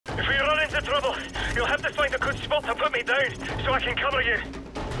me down so I can cover you.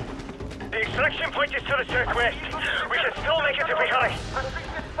 The extraction point is to the southwest. We can still make it if we hurry.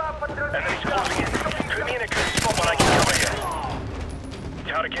 And then he's closing in. Put me in a good spot where I can cover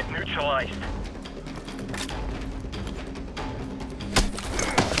you. Target neutralized.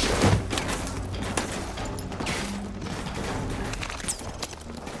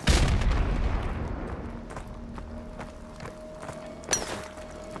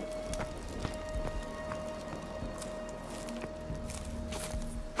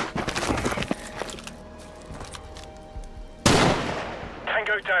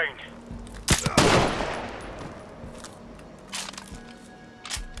 Tango down.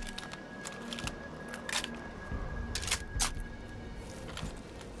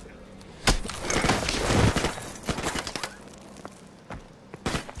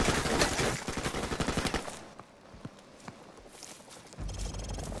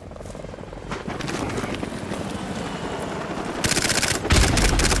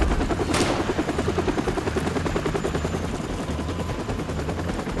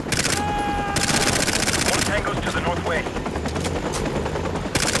 Tango's to the northwest.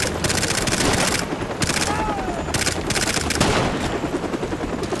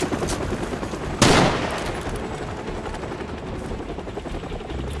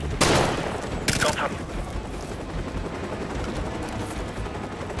 Got him.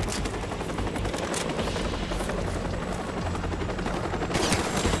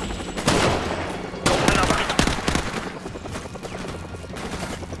 Got another.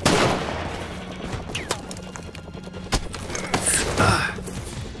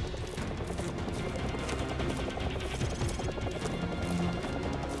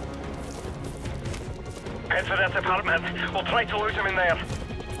 Head for that apartment. We'll try to lose him in there.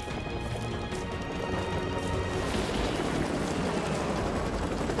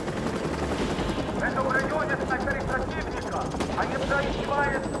 Это в районе снайперы противника. Они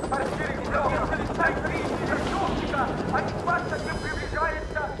пробивают квартиры, они пассажи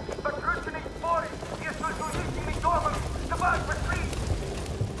приближаются к подкрученной споре между жилищными домами. Давай, пошли!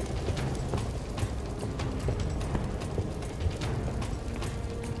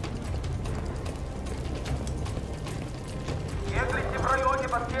 Если в районе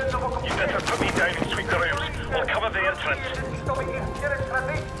последнего You better put me down and sweep the rooms. We'll cover the entrance. чтобы их не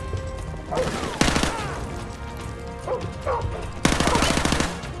раскрыть.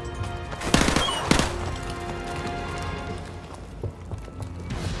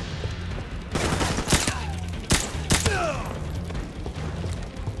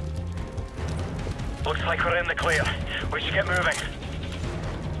 Looks like we're in the clear. We should get moving.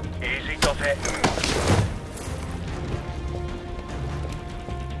 Easy does it.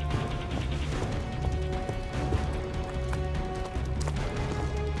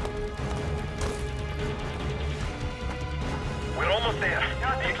 We're almost there.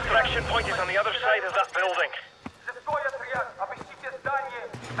 The extraction point is on the other side of that building. Шестой отряд, обыщите здание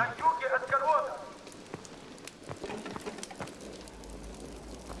на юге от города.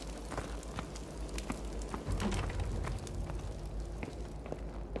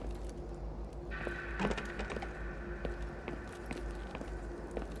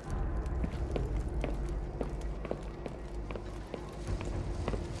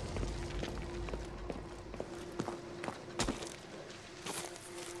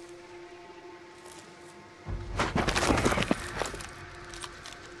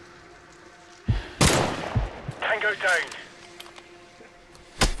 Tango down.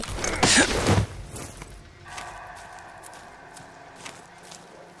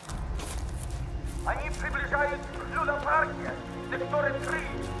 Они приближаются к Люда-парке, секторы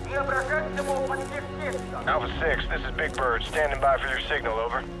 3. Не обращайте его по всех местах. Alpha 6, this is Big Bird. Standing by for your signal,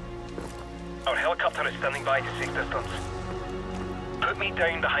 over. Our helicopter is standing by to safe distance. Put me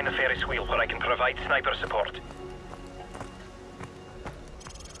down behind the Ferris wheel where I can provide sniper support.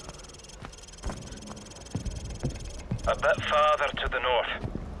 A bit farther to the north.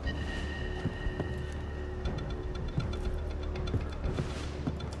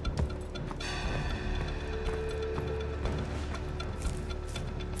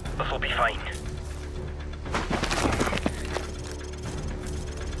 This'll be fine.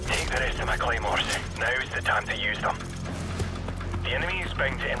 Take the rest of my claymores. Now's the time to use them. The enemy is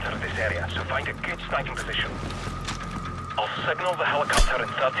bound to enter this area, so find a good sniping position. I'll signal the helicopter in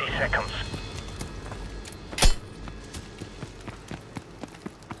 30 seconds.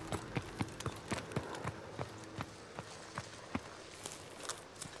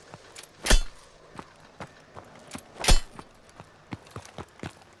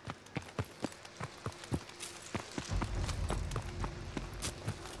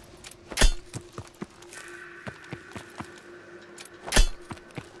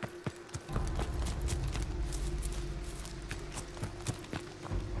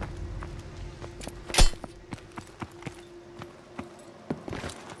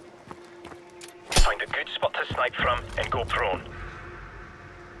 good spot to snipe from and go prone.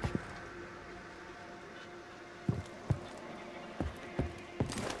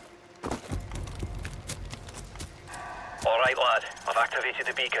 Alright lad, I've activated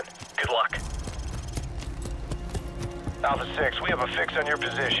the beacon. Good luck. Alpha 6, we have a fix on your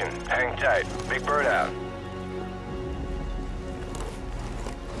position. Hang tight. Big Bird out.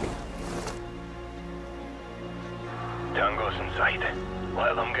 Tango's in sight.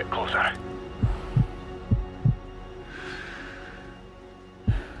 Let them get closer.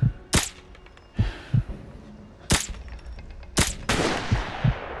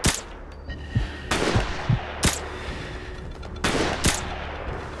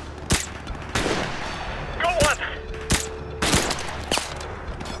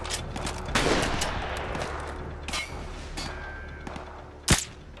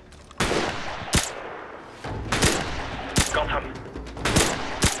 Got him.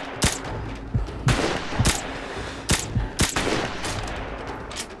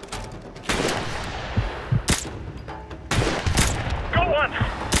 Got one.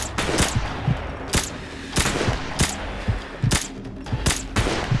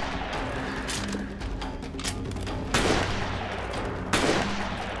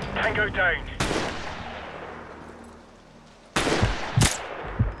 Tango down.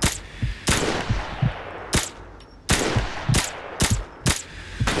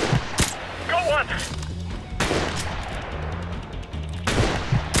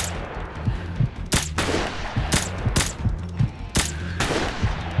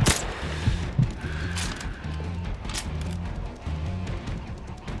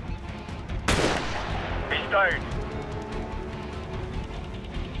 He's down.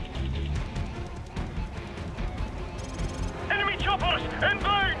 Enemy choppers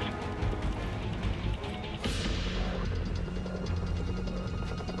inbound!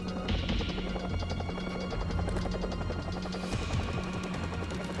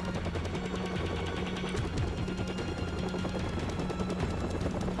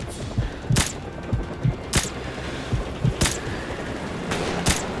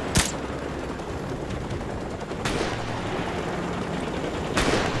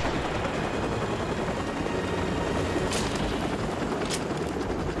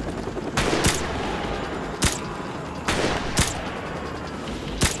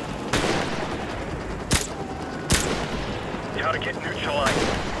 Target neutralized.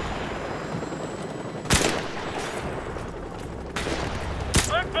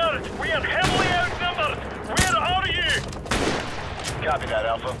 Big Bird, we are heavily outnumbered. Where are you? Copy that,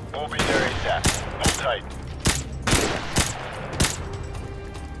 Alpha. We'll be there ASAP. Hold tight.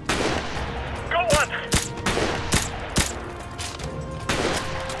 Got one.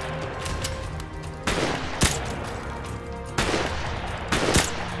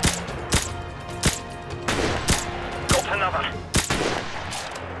 Another.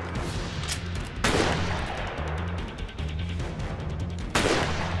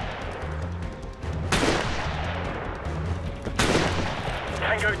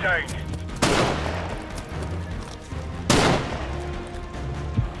 Tango down.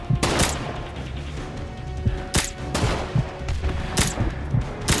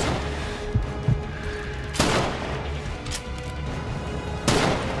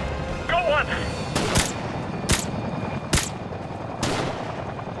 Got one.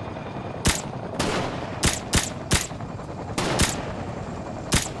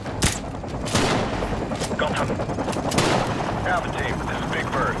 Got him. Alpha team, this is Big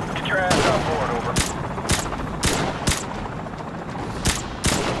Bird. Get your ass on board, over.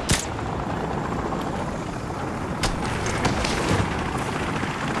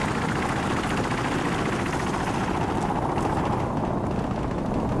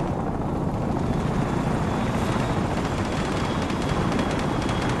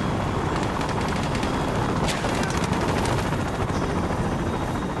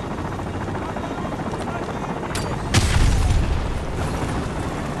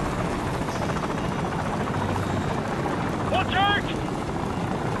 Watch out!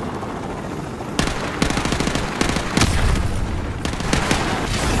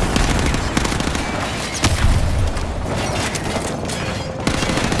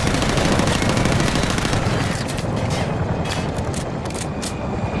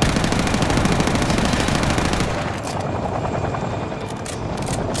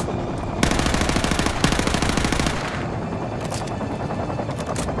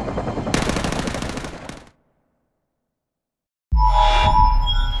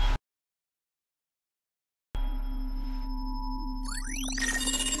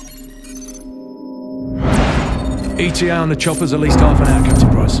 ETA on the chopper's at least half an hour, Captain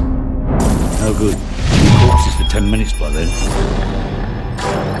Price. No good. Corpses for 10 minutes by then.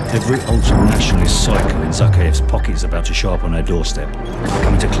 Every ultra-nationalist psycho in Zakhaev's pocket is about to show up on our doorstep,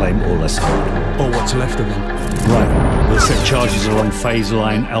 coming to claim all Assad. Or what's left of him. Right, we'll set charges along phase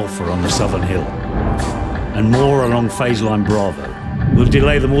line Alpha on the southern hill. And more along phase line Bravo. We'll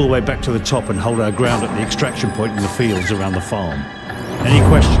delay them all the way back to the top and hold our ground at the extraction point in the fields around the farm. Any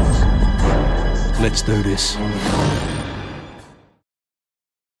questions? Let's do this.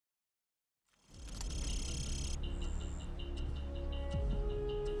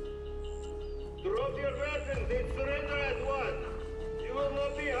 Drop your weapons and surrender at once. You will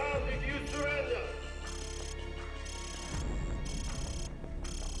not be harmed if you surrender.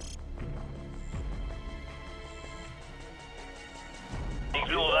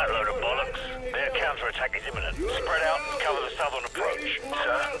 Ignore that load of bollocks. Their counterattack is imminent. Spread out and cover the southern approach.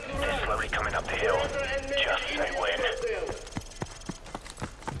 Sir, they're slowly coming up the hill. Just say when.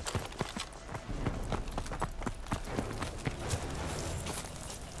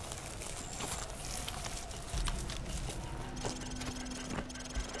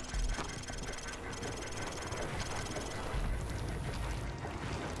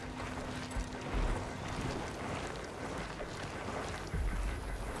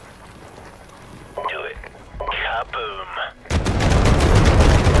 Do it. Kaboom.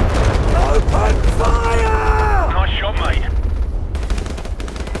 Open fire! Nice shot, mate.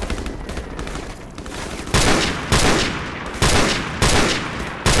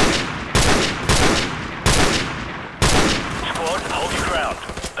 Squad, hold your ground.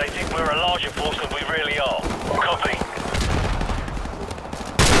 They think we're a larger force than we really are. Copy.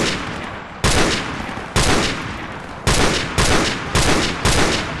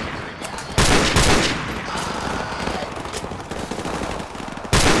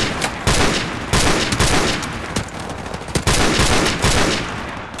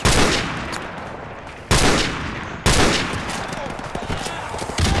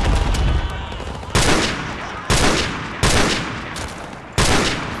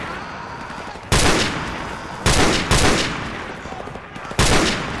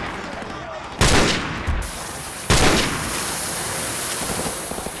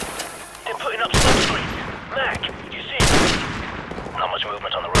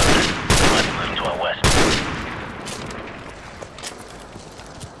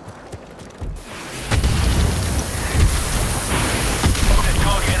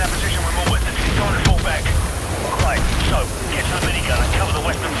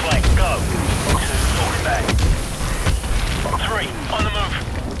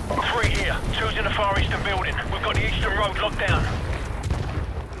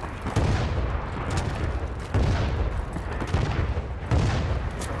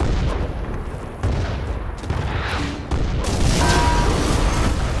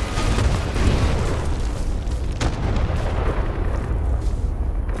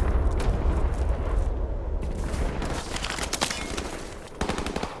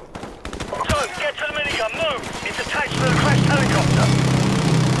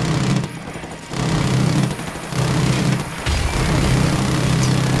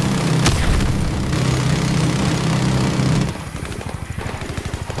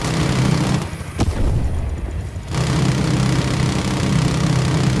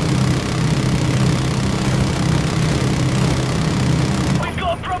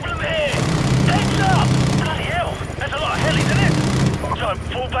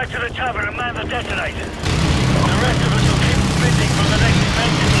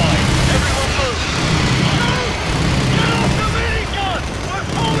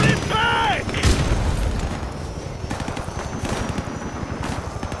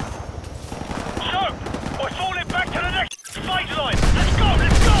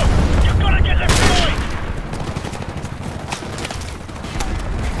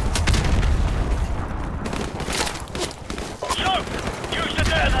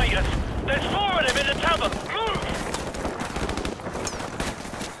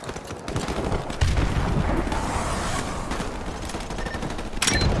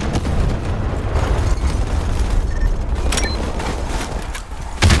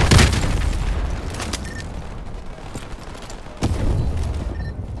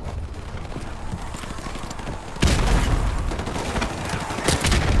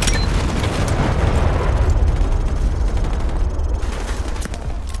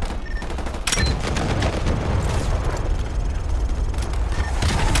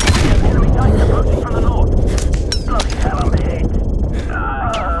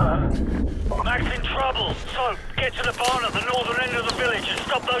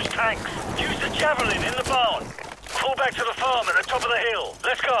 Javelin in the barn. Fall back to the farm at the top of the hill.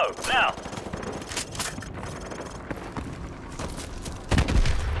 Let's go, now.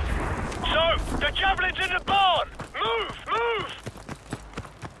 go! The javelin's in the barn! Move! Move!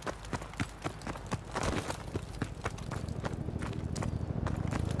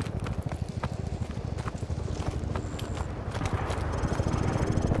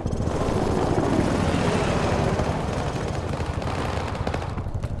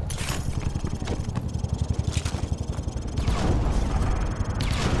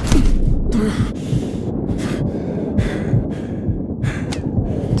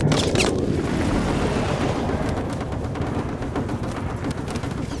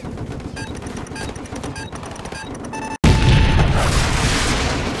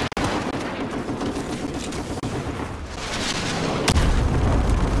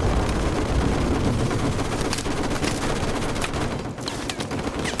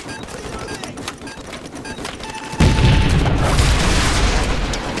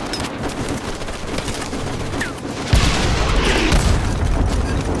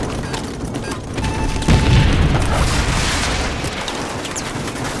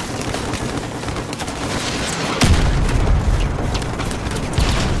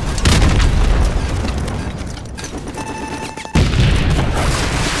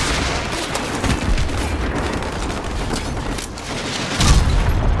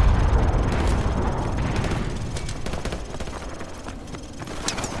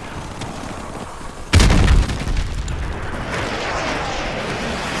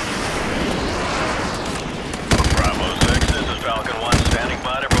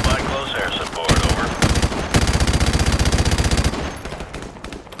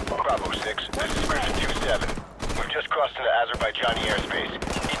 Azerbaijani airspace.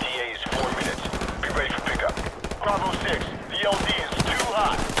 ETA is 4 minutes. Be ready for pickup. Bravo 6, the LD is too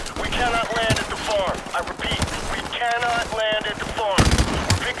hot. We cannot land at the farm. I repeat, we cannot land at the farm.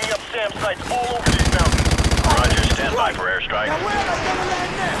 We're picking up SAM sites all over these mountains. Roger, stand by for airstrike. Now where am I gonna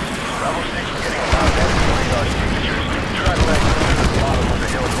land next? Bravo 6 is getting a lot of radar signatures. Try to land closer to the bottom of the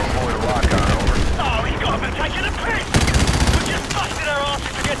hill to avoid a lock-on, over. Oh, he's got them taking a piss! We just busted our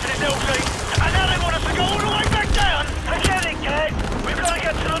asses to get to this LT, and now they want us to go all the way back down! Forget it, Cat! We've got to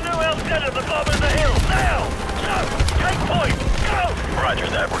get to the new LZ at the bottom of the hill, now! So, take point, go! Roger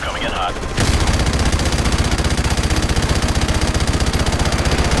that, we're coming in hot.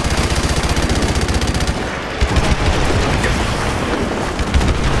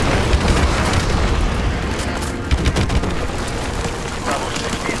 Bravo 6,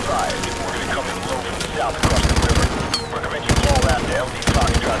 be advised. We're going to come in low from the south across the river. Recommend you haul out to LD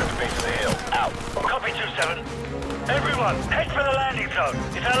Foxtrot at the base of the hill. Out. Copy 2-7. Everyone, head for the landing zone.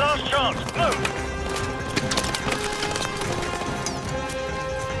 It's our last chance. Move!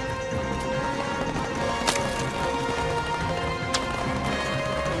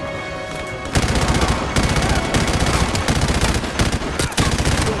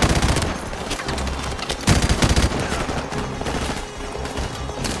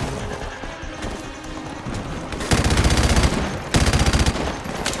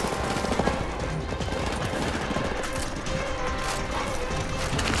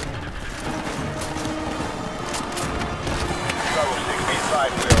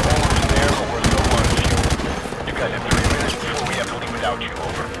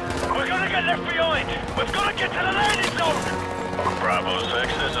 Bravo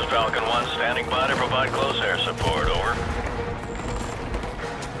 6, this is Falcon 1, standing by to provide close air support, over.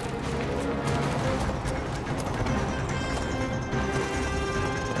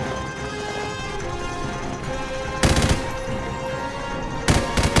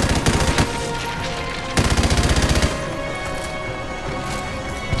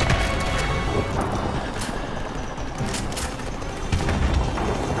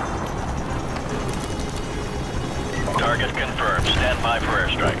 Target confirmed. Stand by for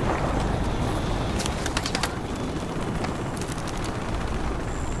airstrike.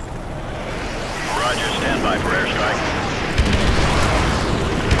 Roger, stand by for airstrike.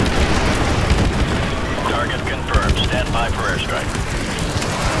 Target confirmed. Stand by for airstrike.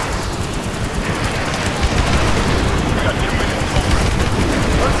 We got 2 minutes. Over.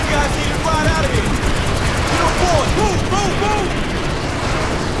 Don't you guys need to ride out of here? Get on board! Move! Move! Move!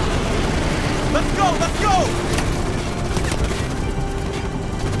 Let's go! Let's go!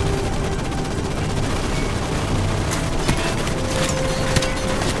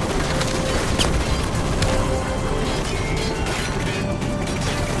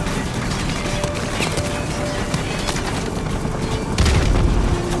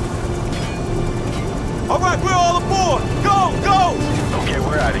 All right, we're all aboard! Go! Go! Okay,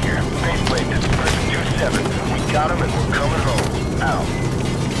 we're out of here. Faceplate, this is person 2-7. We got him and we're coming home. Out.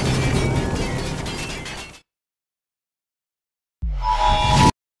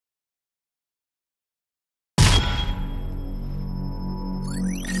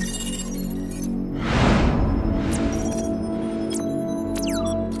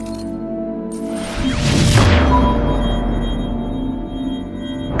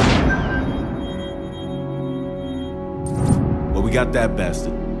 got that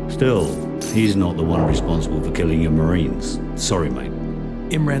bastard. Still, he's not the one responsible for killing your Marines. Sorry, mate.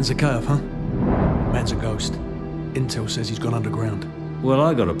 Imran Zakhaev, huh? Man's a ghost. Intel says he's gone underground. Well,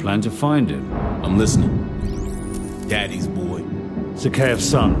 I got a plan to find him. I'm listening. Daddy's boy. Zakhaev's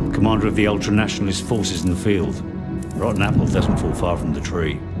son, commander of the ultra-nationalist forces in the field. Rotten apple doesn't fall far from the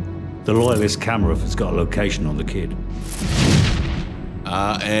tree. The loyalist Kamarov has got a location on the kid.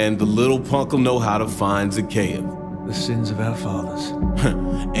 And the little punk'll know how to find Zakhaev. The sins of our fathers.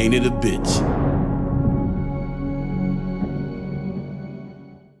 Ain't it a bitch?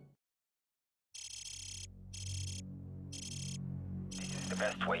 The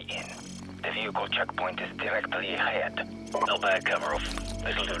best way in. The vehicle checkpoint is directly ahead. Not bad, Kamarov.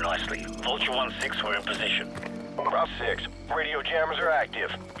 This'll do nicely. Vulture 1-6, we're in position. Route 6, radio jammers are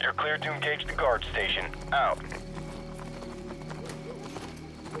active. You're cleared to engage the guard station. Out.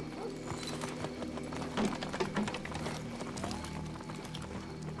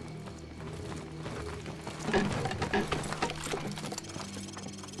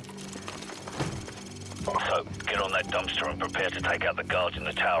 So, get on that dumpster and prepare to take out the guards in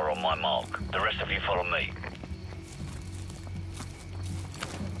the tower on my mark. The rest of you follow me.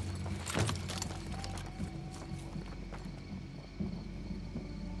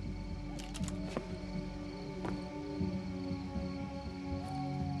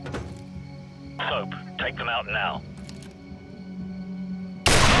 Soap, take them out now.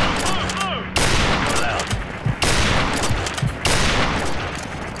 Move! Go loud.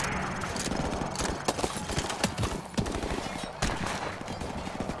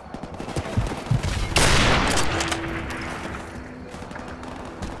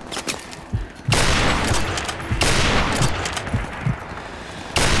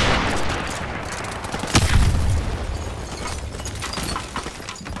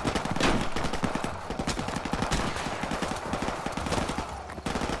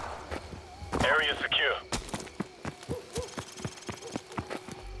 Area secure.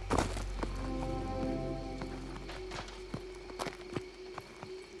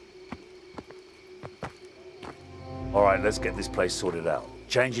 All right, let's get this place sorted out.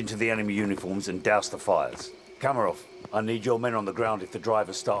 Change into the enemy uniforms and douse the fires. Kamarov, I need your men on the ground if the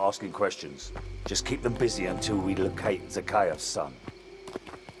drivers start asking questions. Just keep them busy until we locate Zakhaev's son.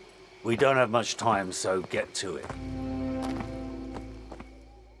 We don't have much time, so get to it.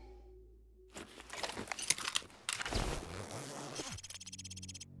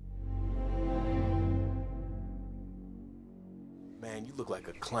 Man, you look like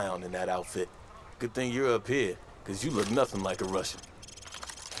a clown in that outfit. Good thing you're up here, because you look nothing like a Russian.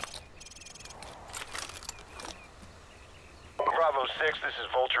 Bravo 6, this is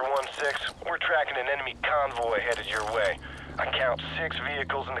Vulture 1-6. We're tracking an enemy convoy headed your way. I count 6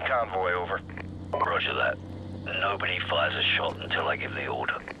 vehicles in the convoy, over. Roger that. Nobody fires a shot until I give the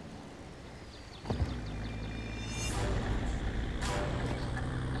order.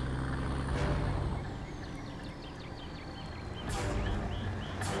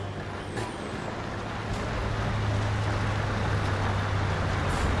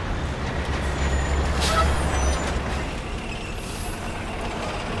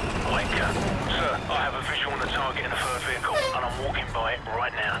 Sir, I have a visual on the target in the third vehicle, and I'm walking by it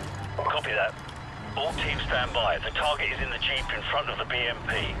right now. Copy that. All teams stand by. The target is in the jeep in front of the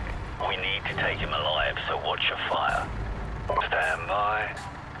BMP. We need to take him alive, so watch your fire. Stand by.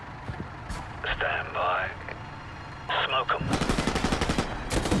 Stand by. Smoke him.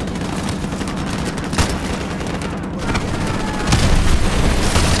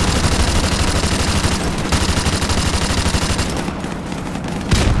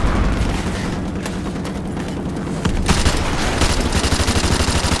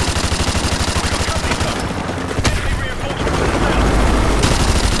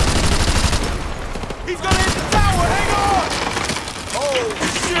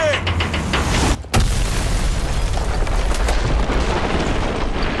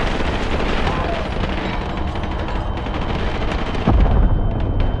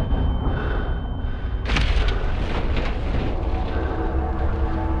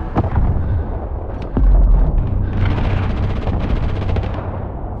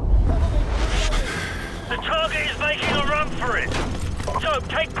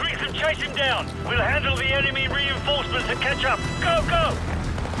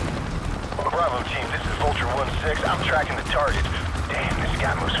 Bravo team, this is Vulture 1-6. I'm tracking the target. Damn, this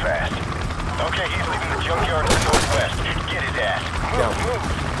guy moves fast. Okay, he's leaving the junkyard to the northwest. Get his ass. Move.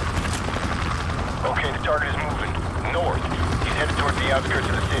 Okay, the target is moving north. He's headed towards the outskirts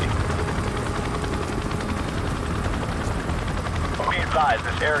of the city. Be advised,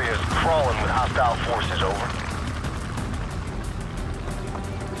 this area is crawling with hostile forces, over.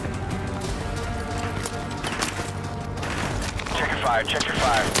 fire, check your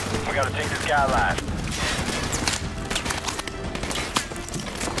fire. We gotta take this guy alive.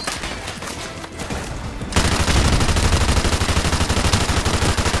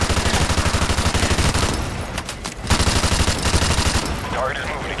 Target is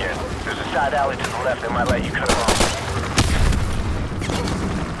moving again. There's a side alley to the left that might let you cut him off.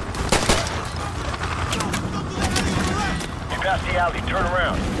 You passed the alley, turn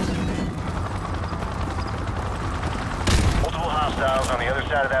around. Multiple hostiles on the other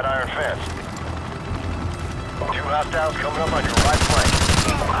side of that iron fence. 2 hostiles coming up on your right flank.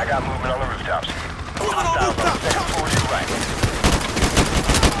 I got movement on the rooftops. Hostiles on the second floor to your right.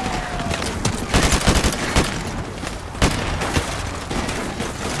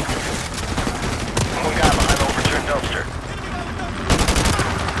 One guy behind the overturned dumpster.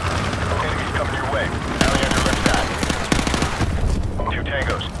 Enemies coming your way. Alley on your left side. 2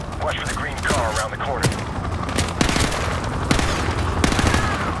 tangos. Watch for the green car around the corner.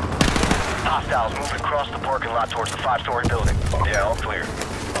 Hostiles moving across the parking lot towards the 5-story building. Yeah, all clear.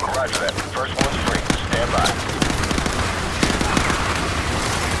 Roger that. First one's free. Stand by.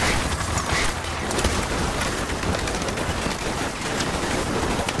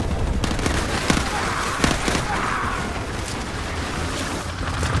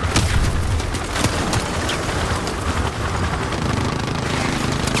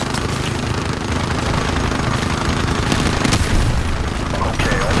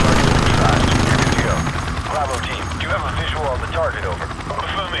 Target over.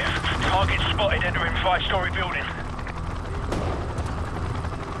 Affirmative. Target spotted entering 5-story building.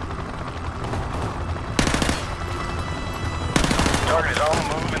 Target is on the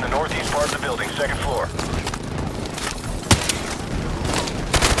move in the northeast part of the building, 2nd floor.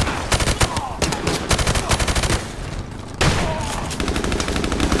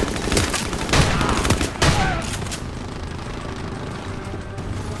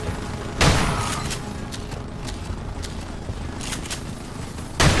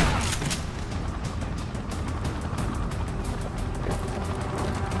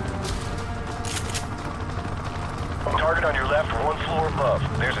 Target on your left, 1 floor above.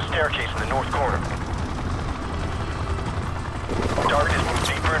 There's a staircase in the north corner. Target is moved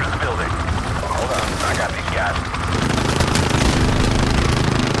deeper into the building. Hold on, I got these guys.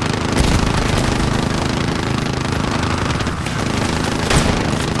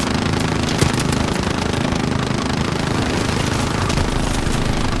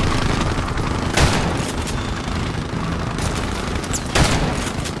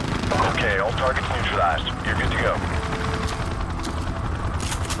 Okay, all targets neutralized. You're good to go.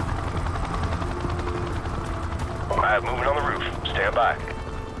 I have movement on the roof. Stand by.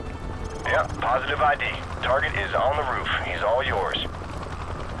 Yeah, positive ID. Target is on the roof. He's all yours.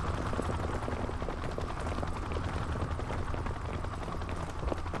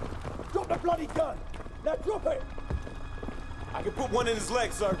 Drop the bloody gun! Now drop it! I can put one in his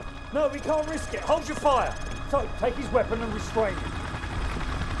leg, sir. No, we can't risk it. Hold your fire. So, take his weapon and restrain him.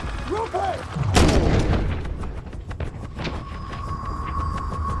 Drop it!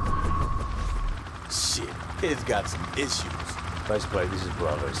 Shit, kid's got some issues. Faceplate, this is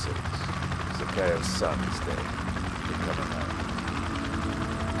Bravo 6. Zakayo's son is dead. You're coming home.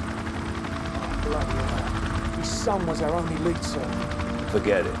 Bloody hell. His son was our only lead, sir.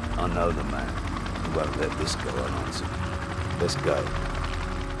 Forget it. I know the man. We won't let this go unanswered. Let's go.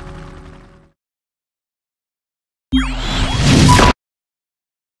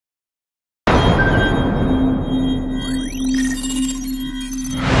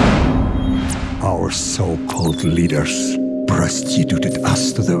 Our so-called leaders prostituted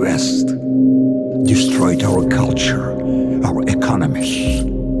us to the West, destroyed our culture, our economies,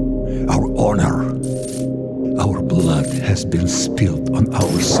 our honor. Our blood has been spilled on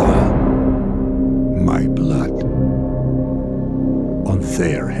our soil. My blood on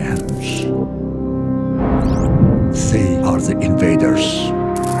their hands. They are the invaders.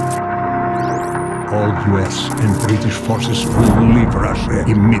 All US and British forces will leave Russia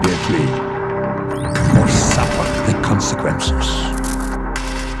immediately, or suffer the consequences.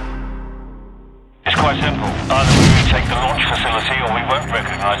 It's quite simple. Either we retake the launch facility or we won't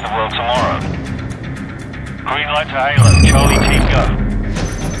recognize the world tomorrow. Green light to Halo. Charlie team, go.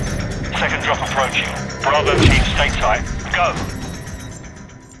 Second drop approaching. Bravo team, stay tight. Go.